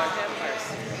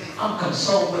 I'm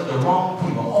consoled with the wrong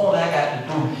people. All I got to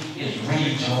do is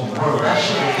read your word. I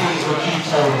should have did what you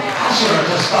told me. I should have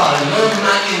just started learning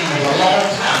my English a long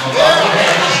time ago.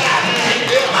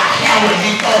 My hair would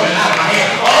be falling out of my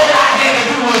head. All I had to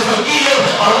do was forgive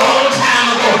a long time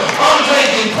ago. I'm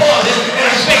drinking poison and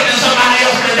expecting somebody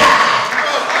else to die.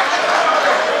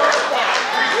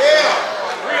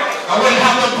 I wouldn't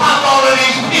have to pop all of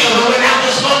these pills. I wouldn't have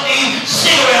to smoke these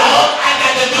cigarettes. All I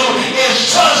got to do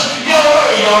is trust your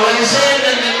word. Y'all understand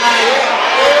that tonight?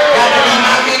 Got to be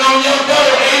knocking on your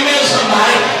door. Amen,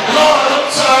 somebody. Lord, I'm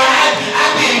sorry.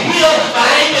 I've been healed, but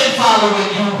I ain't been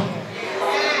following you.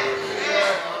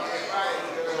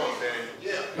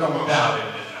 Don't doubt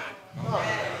it tonight.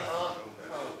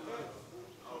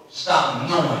 Stop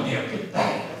knowing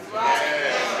everything.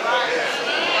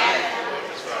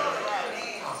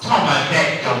 Talking about that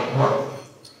don't work.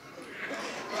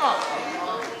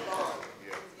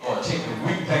 Or take the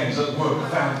weak things of the world,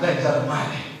 confound the things that are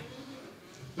mighty.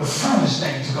 The foolish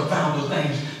things to confound the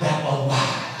things that are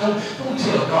wise. Don't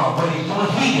tell God what he's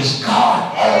doing. He is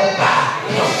God all by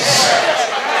himself.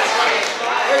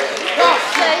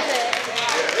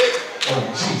 Oh,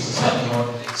 Jesus, help me, Lord.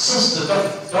 Sister,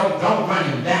 don't run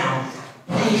him down.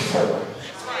 Pray for him.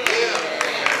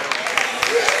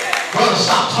 Brother,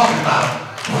 stop talking about him.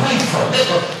 Pray for him.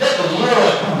 Let the Lord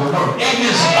do the work.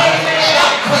 Amen, somebody.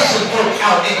 Stop cussing folk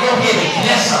out and go ahead and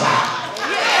bless them out.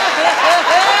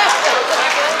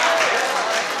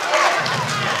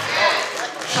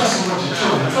 Trust him with your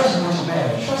children. Trust him with your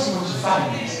marriage. Trust him with your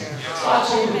finances. God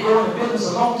told you to go into business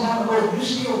a long time ago. You're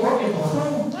still working for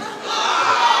him.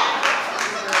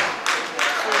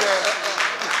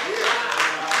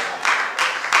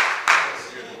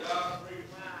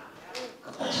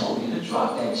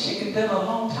 Drop that chicken dinner a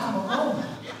long time ago.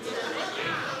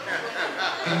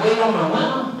 And wait on the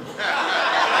winter.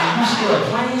 And you still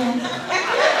playing?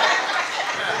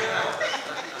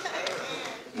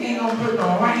 You ain't gonna put no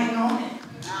rain on it.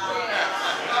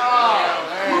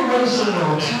 You wasting no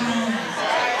time.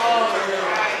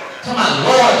 Come on,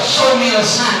 Lord, show me a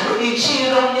sign. When you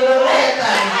cheated on you the last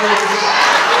time.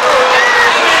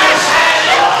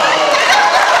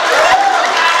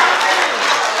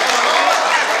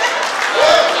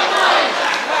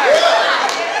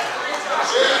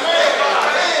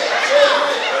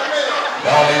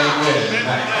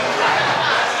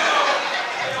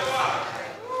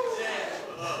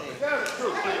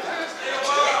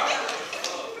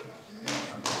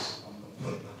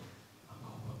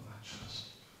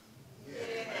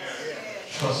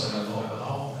 Trust in the Lord with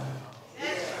all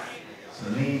that. So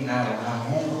lean not on our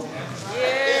own.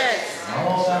 In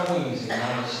all thy ways,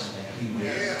 acknowledge that he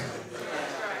will.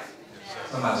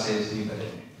 Somebody says deeper than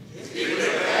me.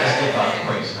 Let's give God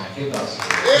praise tonight. Give God some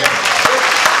praise.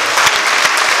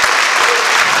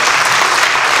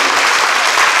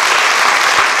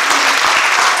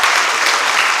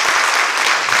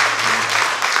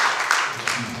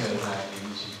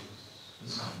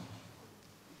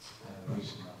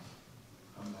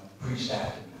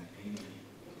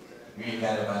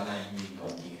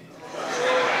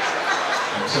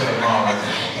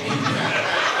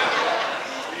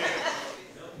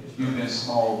 You've been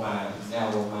small-minded,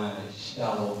 narrow-minded,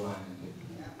 shallow-minded.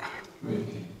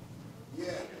 Really.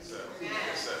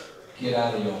 Get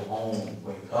out of your own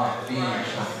way. God being trying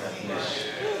to bless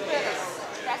you.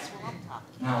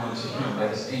 Now unto him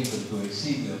that is able to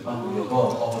exceed abundantly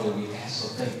above all that we ask or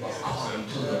think, according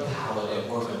to the power that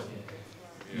worketh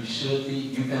in. You should be.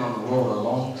 You've been on the road a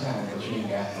long time, but you ain't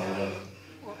got no way.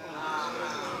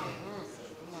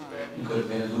 You could have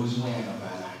been in Louisiana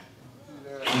by now.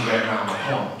 You right around the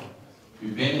corner.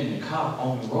 You've been in the car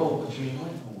on the road, but you ain't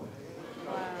went nowhere.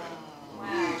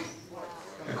 Wow.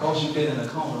 Because you've been in the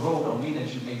car on the road don't mean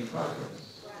that you made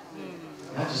progress.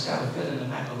 I just got a feeling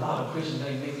tonight a lot of Christians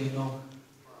ain't making no.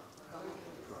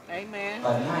 Amen.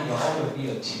 But now you ought to be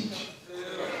a teacher.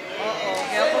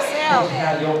 Help us out. You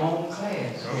have your own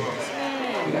class.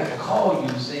 We got to call you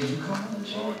and say, you coming to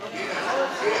church?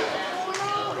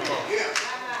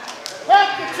 Help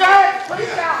the church,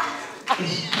 please out.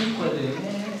 It's deeper than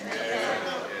that.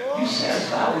 You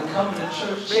satisfied with coming to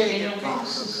church, checking your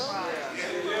boxes.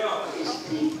 It's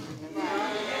deep.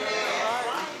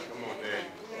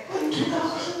 Put $2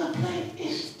 in the plate.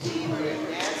 It's deeper.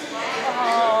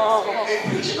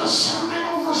 Preaching a sermon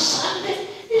on a Sunday.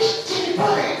 It's deeper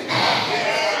than that.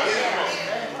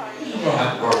 You don't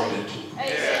have work to do.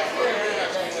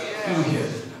 You hear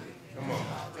it. Come on.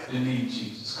 You need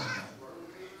Jesus. Come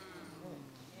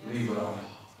on. Leave it on.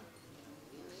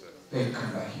 They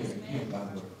come back here and hear my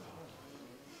word.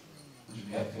 You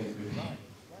have faith with him.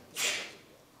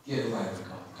 Get it right with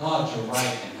God. God, you're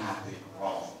right and I've been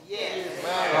wrong.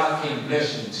 God can't bless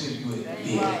you until you admit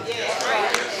it.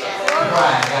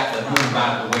 Pride got to move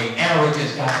out of the way.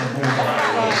 arrogance got to move out of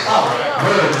the way. Stop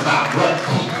worrying about what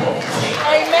people think.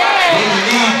 Amen. When you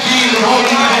need Jesus, all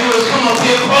you got to do is come up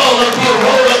here, crawl up here,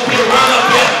 roll up here, run up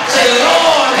here, say,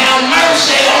 Lord, have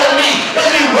mercy on me.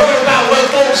 Don't be worried about what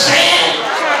folks saying.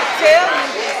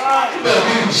 You better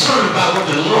be concerned about what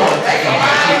the Lord thinks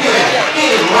about you.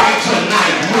 Get it right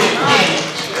tonight with Him.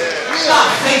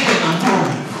 Stop thinking the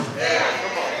move.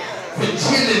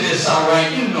 Pretending it's all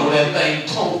right. You know that thing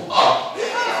tore up.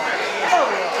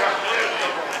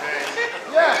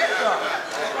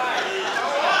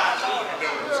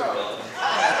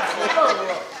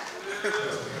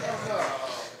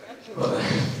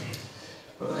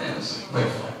 Brother Anderson, pray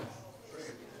for him.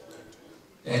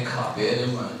 That car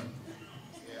barely running.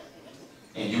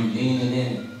 And you leaning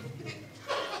in.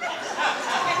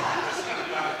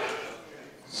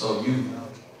 So you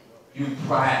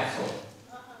prideful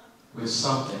with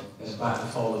something that's about to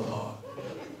fall apart.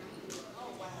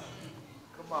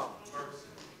 Come on.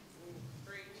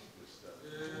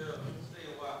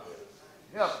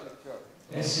 Help me, church.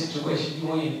 That situation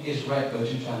you in is right,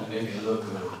 but you're trying to make it look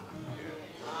good.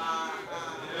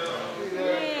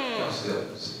 Y'all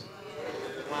still see.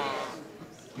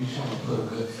 You're trying to put a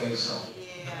good face on.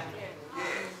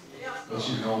 But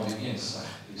you know on the inside,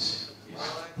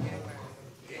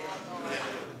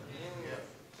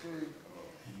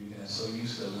 you got so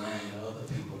used to lying to other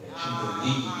people that you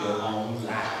believe your own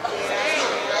lie.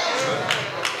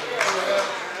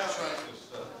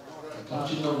 Don't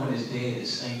you know when it's dead,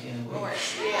 it's sinking away?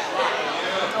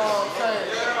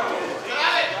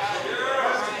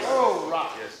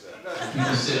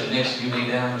 People sit next to you, they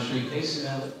down the street, they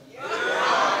smell it.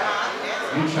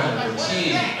 You're trying to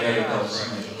pretend that it don't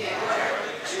smell it.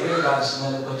 Everybody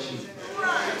smell it but you.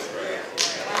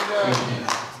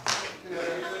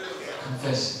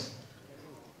 Confess it.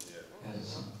 That is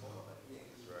something.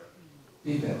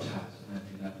 Be baptized if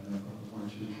you're not a member of the one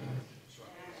true church.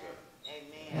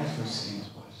 Have your sins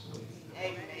washed away.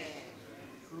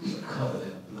 Be covered in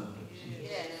the blood of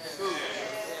Jesus.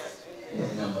 Be a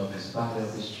member of His body,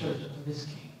 of His church, of His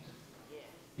kingdom.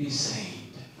 Be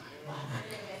saved. Why not?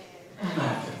 Why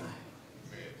not tonight?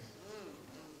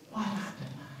 Why not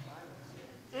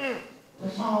tonight?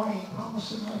 Tomorrow ain't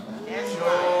promising nothing. That's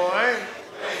right.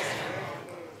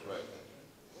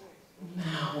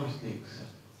 Now what's the exception?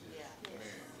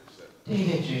 They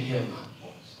that you hear my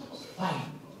voice, don't fight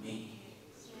with me.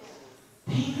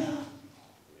 Peter,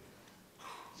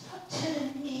 stop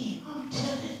telling me, I'm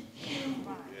telling you.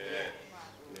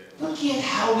 Look at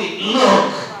how it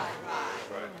looks.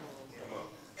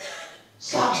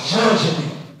 Stop judging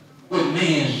it with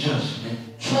man's judgment.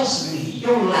 Trust me,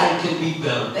 your life can be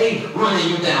better. They running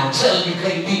you down, telling you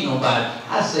can't beat nobody.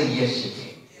 I say yes, you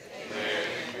can.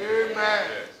 Amen.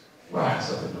 Rise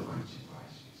up in the creature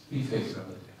Christ Jesus. Be faithful to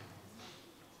the devil.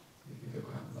 If you're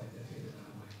crying like that, head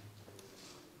another way.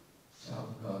 Child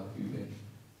of God, if you've been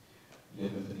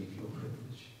living beneath your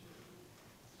privilege,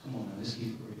 come on now, let's keep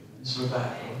it real. Let's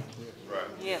revive. Right.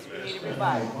 Yes, we need a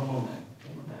revival. One more night.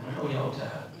 I know y'all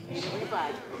tired. We need a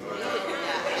revival.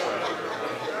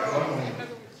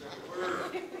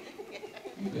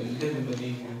 You've been living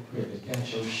beneath your privilege.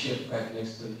 Got your ship right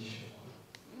next to the shore.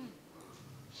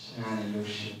 Shining your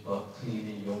ship up,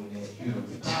 cleaning your net. You done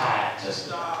retired just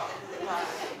about.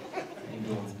 Ain't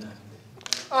doing nothing.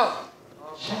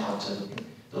 Shout out to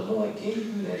the Lord gave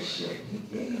you that ship. He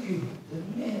gave you the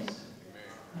mess.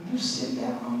 And you sit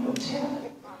down on your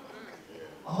talent.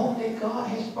 All that God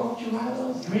has brought you out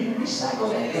of, recycle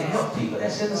that and help people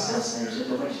that's in the same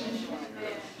situation.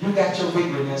 You got your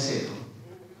victory, and that's it.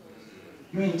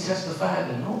 You ain't testified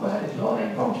to nobody. Lord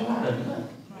ain't brought you out of nothing.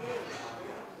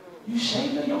 You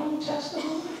ashamed of your own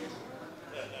testimony?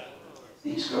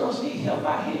 These girls need help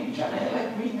out here. You trying to act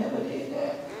like we never did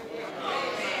that?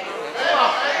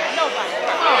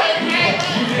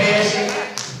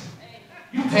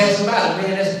 You passing by a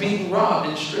man that's being robbed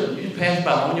and stripped. You pass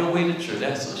by on your way to church.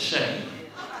 That's a shame.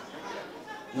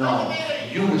 No,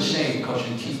 you're ashamed because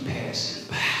you keep passing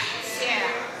by.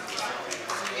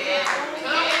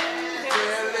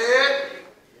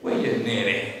 Where your net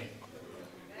at?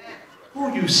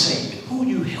 Who you saving? Who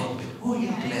you helping? Who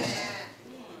you blessing?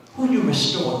 Who you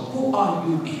restoring? Who are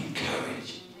you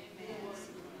encouraging?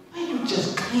 Why you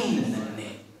just cleaning the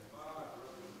net?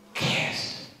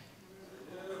 Casting.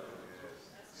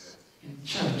 In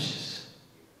churches,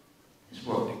 let's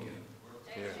work together.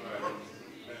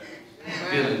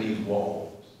 Building these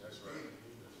walls.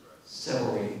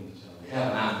 Separating each other.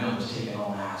 Having our members taking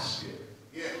on our spirit.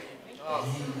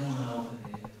 Ain't going over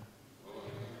there.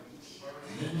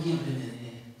 Ain't giving it in.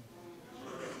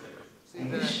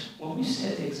 When we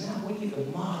set the example, we need to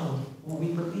model what we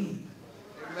believe.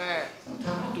 Amen.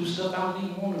 Sometimes I do stuff I don't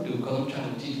even want to do because I'm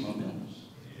trying to teach my members.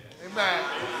 Amen.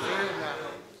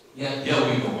 Yeah,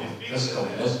 we go. Let's go,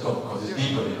 because it's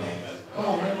deeper than that. Come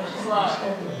on, man. Let's go.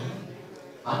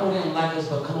 I know they don't like us,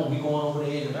 but come on, we going over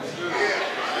there.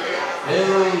 Hey,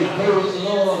 praise the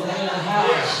Lord, man, in the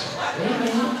house.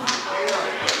 Amen.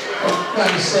 Oh,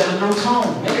 trying to set a new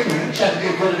tone. Maybe we're trying to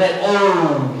get rid of that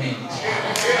old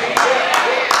mentality.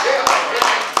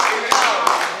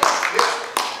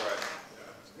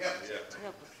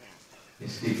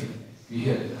 It's deeper. You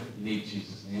hear it. You need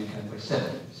Jesus. You can't pray.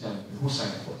 Seven. Who's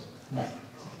saying for us? Come on.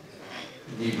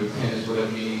 You need repentance,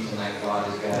 whatever you need tonight. God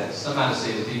has got it. Somebody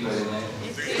say it's deeper than that.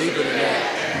 It's deeper than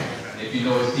that. If you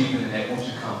know it's deeper than that, won't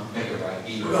you come? Make it right.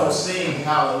 We're going to sing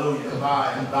hallelujah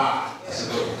by and by. That's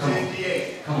a good one.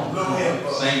 Come on. Come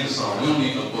on. Sing the song. We don't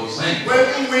need no book. Sing.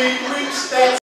 When we reach that